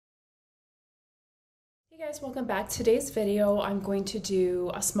Hey guys, welcome back. Today's video, I'm going to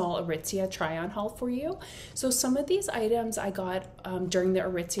do a small Aritzia try on haul for you. So some of these items I got during the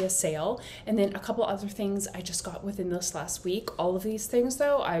Aritzia sale, and then a couple other things I just got within this last week. All of these things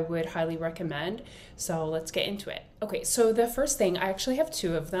though, I would highly recommend. So let's get into it. Okay, so the first thing, I actually have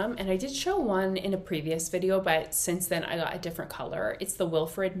two of them, and I did show one in a previous video, but since then I got a different color. It's the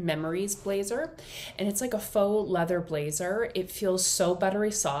Wilfred Memories blazer, and it's like a faux leather blazer. It feels so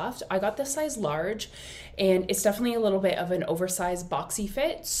buttery soft. I got this size large, and it's definitely a little bit of an oversized boxy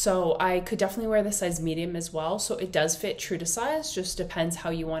fit, so I could definitely wear the size medium as well. So it does fit true to size, just depends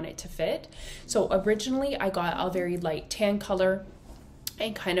how you want it to fit. So originally I got a very light tan color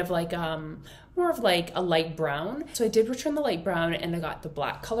and kind of like more of like a light brown. So I did return the light brown and I got the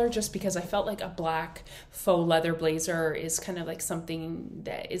black color just because I felt like a black faux leather blazer is kind of like something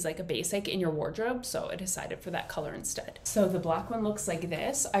that is like a basic in your wardrobe. So I decided for that color instead. So the black one looks like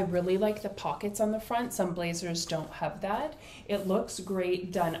this. I really like the pockets on the front. Some blazers don't have that. It looks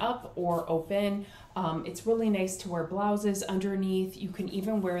great done up or open. It's really nice to wear blouses underneath. You can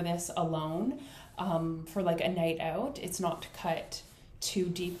even wear this alone for like a night out. It's not cut too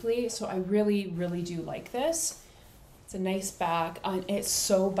deeply, so I really do like this. It's a nice bag, and it's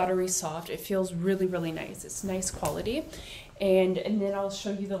so buttery soft. It feels really nice. It's nice quality. And then I'll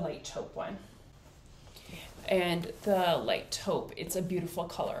show you the light taupe one. And the light taupe, it's a beautiful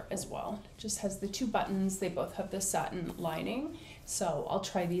color as well. It just has the two buttons. They both have the satin lining. So I'll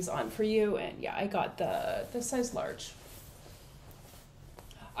try these on for you, and yeah, I got the size large.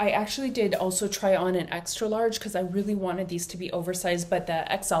 I actually did also try on an extra large because I really wanted these to be oversized, but the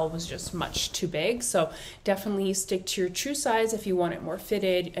XL was just much too big. So definitely stick to your true size if you want it more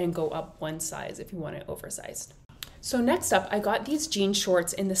fitted, and go up one size if you want it oversized. So next up, I got these jean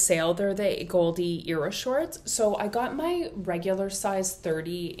shorts in the sale. They're the Agolde IRA shorts. So I got my regular size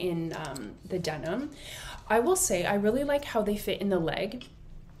 30 in the denim. I will say I really like how they fit in the leg.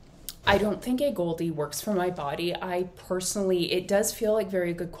 I don't think Agolde works for my body. I personally, it does feel like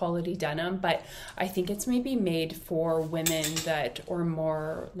very good quality denim, but I think it's maybe made for women that are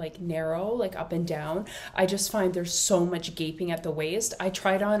more like narrow, like up and down. I just find there's so much gaping at the waist. I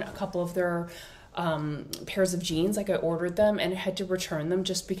tried on a couple of their pairs of jeans, like I ordered them and I had to return them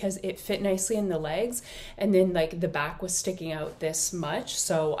just because it fit nicely in the legs, and then like the back was sticking out this much.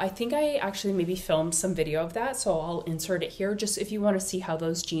 So I think I actually maybe filmed some video of that, so I'll insert it here just if you want to see how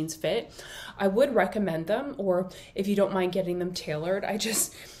those jeans fit. I would recommend them, or if you don't mind getting them tailored.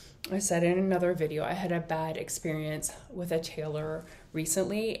 I said in another video, I had a bad experience with a tailor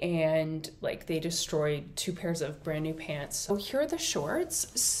recently, and like they destroyed two pairs of brand new pants. So here are the shorts.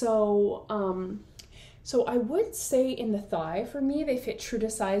 So I would say in the thigh, for me, they fit true to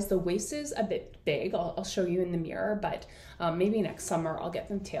size. The waist is a bit big. I'll show you in the mirror, but maybe next summer I'll get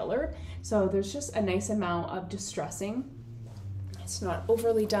them tailored. So there's just a nice amount of distressing. It's not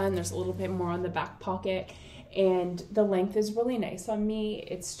overly done. There's a little bit more on the back pocket, and the length is really nice on me.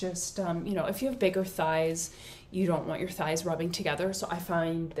 It's just, you know, if you have bigger thighs, you don't want your thighs rubbing together. So I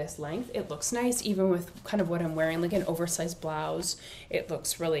find this length, it looks nice, even with kind of what I'm wearing, like an oversized blouse. It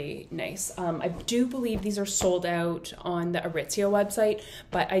looks really nice. I do believe these are sold out on the Aritzia website,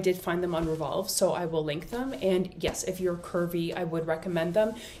 but I did find them on Revolve, so I will link them. And yes, if you're curvy, I would recommend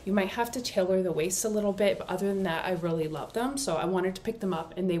them. You might have to tailor the waist a little bit, but other than that, I really love them. So I wanted to pick them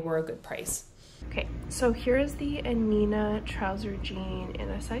up, and they were a good price. Okay, so here's the Anina trouser jean in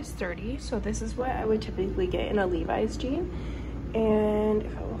a size 30. So this is what I would typically get in a Levi's jean. And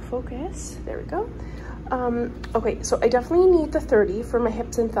if I will focus, there we go. Okay, so I definitely need the 30 for my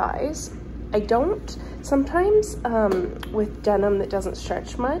hips and thighs. I don't, sometimes with denim that doesn't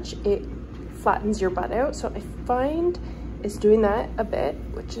stretch much, it flattens your butt out. So I find it's doing that a bit,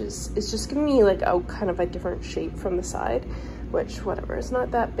 which is, it's just giving me like a kind of a different shape from the side, which whatever, it's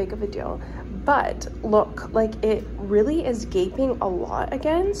not that big of a deal. But look, like it really is gaping a lot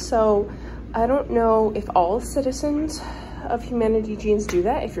again. So I don't know if all citizens of Humanity jeans do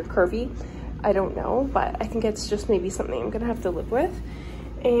that. If you're curvy, I don't know, but I think it's just maybe something I'm gonna have to live with.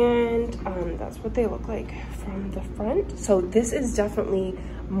 And that's what they look like from the front. So this is definitely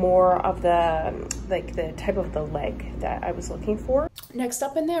more of the like the type of the leg that I was looking for. Next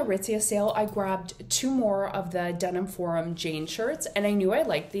up in the Aritzia sale, I grabbed two more of the Denim Forum Jane shirts, and I knew I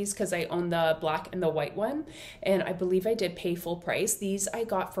liked these because I own the black and the white one, and I believe I did pay full price. These I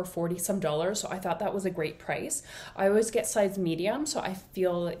got for $40-some, so I thought that was a great price. I always get size medium, so I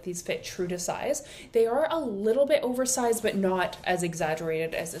feel like these fit true to size. They are a little bit oversized, but not as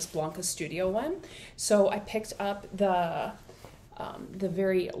exaggerated as this Blanca Studio one. So I picked up the the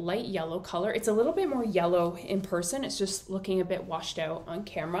very light yellow color. It's a little bit more yellow in person. It's just looking a bit washed out on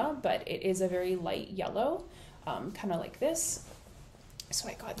camera, but it is a very light yellow, kind of like this. So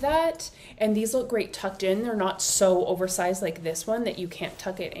I got that, and these look great tucked in. They're not so oversized like this one that you can't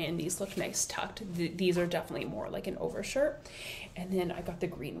tuck it in. These look nice tucked. These are definitely more like an overshirt. And then I got the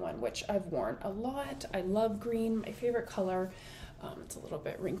green one, which I've worn a lot. I love green, my favorite color. It's a little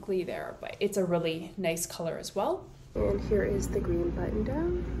bit wrinkly there, but it's a really nice color as well. And here is the green button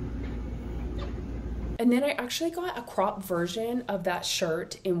down. And then I actually got a crop version of that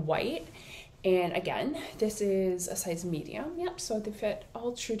shirt in white. And again, this is a size medium. Yep, so they fit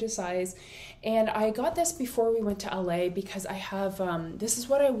all true to size. And I got this before we went to LA because I have, this is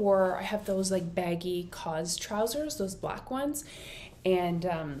what I wore. I have those like baggy cause trousers, those black ones. And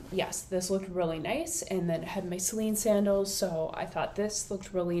yes, this looked really nice. And then I had my Celine sandals, so I thought this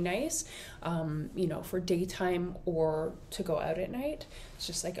looked really nice, you know, for daytime or to go out at night. It's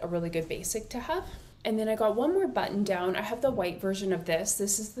just like a really good basic to have. And then I got one more button down. I have the white version of this.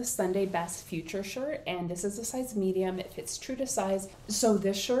 This is the Sunday Best Future shirt, and this is a size medium. It fits true to size. So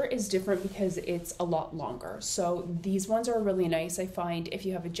this shirt is different because it's a lot longer. So these ones are really nice, I find, if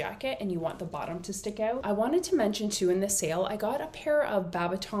you have a jacket and you want the bottom to stick out. I wanted to mention too, in the sale, I got a pair of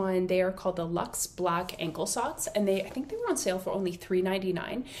Babaton. They are called the Luxe black ankle socks, and I think they were on sale for only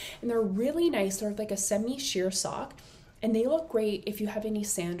 $3.99, and they're really nice. They're like a semi-sheer sock. And they look great if you have any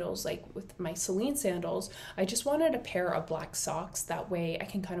sandals, like with my Celine sandals. I just wanted a pair of black socks. That way I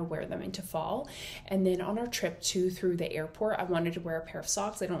can kind of wear them into fall. And then on our trip through the airport, I wanted to wear a pair of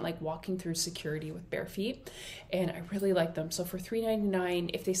socks. I don't like walking through security with bare feet. And I really like them. So for $3.99,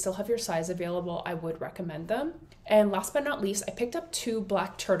 if they still have your size available, I would recommend them. And last but not least, I picked up 2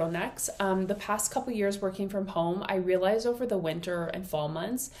 black turtlenecks. The past couple years working from home, I realized over the winter and fall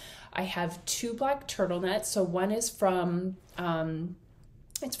months, I have 2 black turtlenecks. So one is from,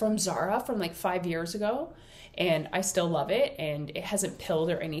 it's from Zara from like 5 years ago, and I still love it, and it hasn't pilled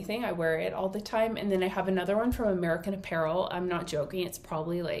or anything. I wear it all the time. And then I have another one from American Apparel. I'm not joking. It's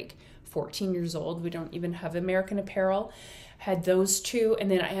probably like 14 years old. We don't even have American Apparel. Had those 2,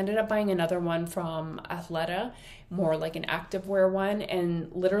 and then I ended up buying another one from Athleta, more like an activewear one,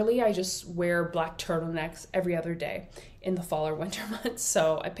 and literally I just wear black turtlenecks every other day in the fall or winter months.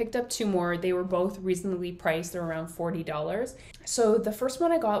 So I picked up 2 more. They were both reasonably priced. They're around $40. So the first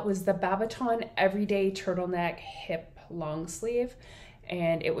one I got was the Babaton Everyday Turtleneck Hip Long Sleeve,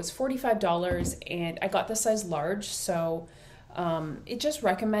 and it was $45, and I got the size large, so it just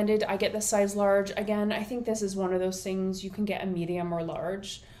recommended I get the size large. Again, I think this is one of those things you can get a medium or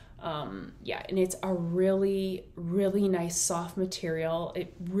large. Yeah, and it's a really, really nice soft material.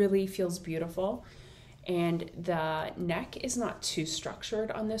 It really feels beautiful. And the neck is not too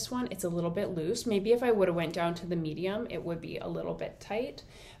structured on this one. It's a little bit loose. Maybe if I would have went down to the medium, it would be a little bit tight,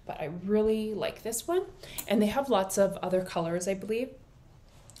 but I really like this one. And they have lots of other colors, I believe.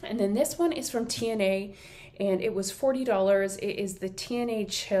 And then this one is from TNA, and it was $40. It is the TNA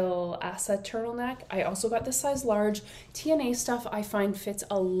Tnachill Asa Turtleneck. I also got the size large. TNA stuff I find fits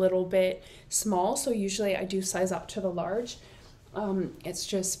a little bit small, so usually I do size up to the large. It's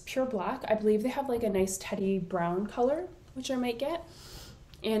just pure black. I believe they have like a nice teddy brown color, which I might get.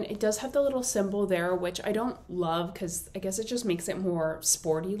 And it does have the little symbol there, which I don't love because I guess it just makes it more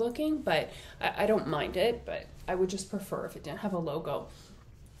sporty looking, but I don't mind it, but I would just prefer if it didn't have a logo.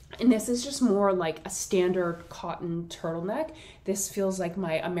 And this is just more like a standard cotton turtleneck. This feels like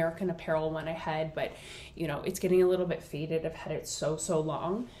my American Apparel one I had, but you know, it's getting a little bit faded. I've had it so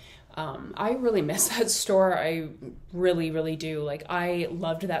long. I really miss that store. I really do. Like, I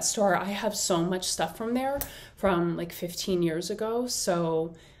loved that store. I have so much stuff from there from like 15 years ago.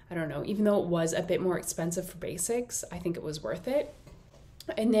 So I don't know, even though it was a bit more expensive for basics, I think it was worth it.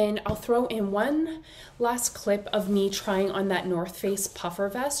 And then I'll throw in one last clip of me trying on that North Face puffer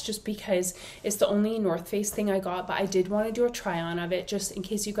vest, just because it's the only North Face thing I got, but I did want to do a try on of it just in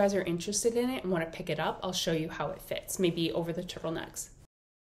case you guys are interested in it and want to pick it up. I'll show you how it fits, maybe over the turtlenecks.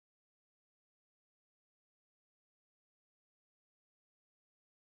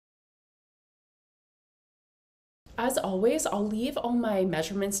 As always, I'll leave all my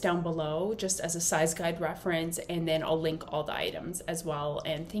measurements down below just as a size guide reference, and then I'll link all the items as well.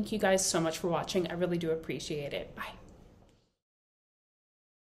 And thank you guys so much for watching. I really do appreciate it. Bye.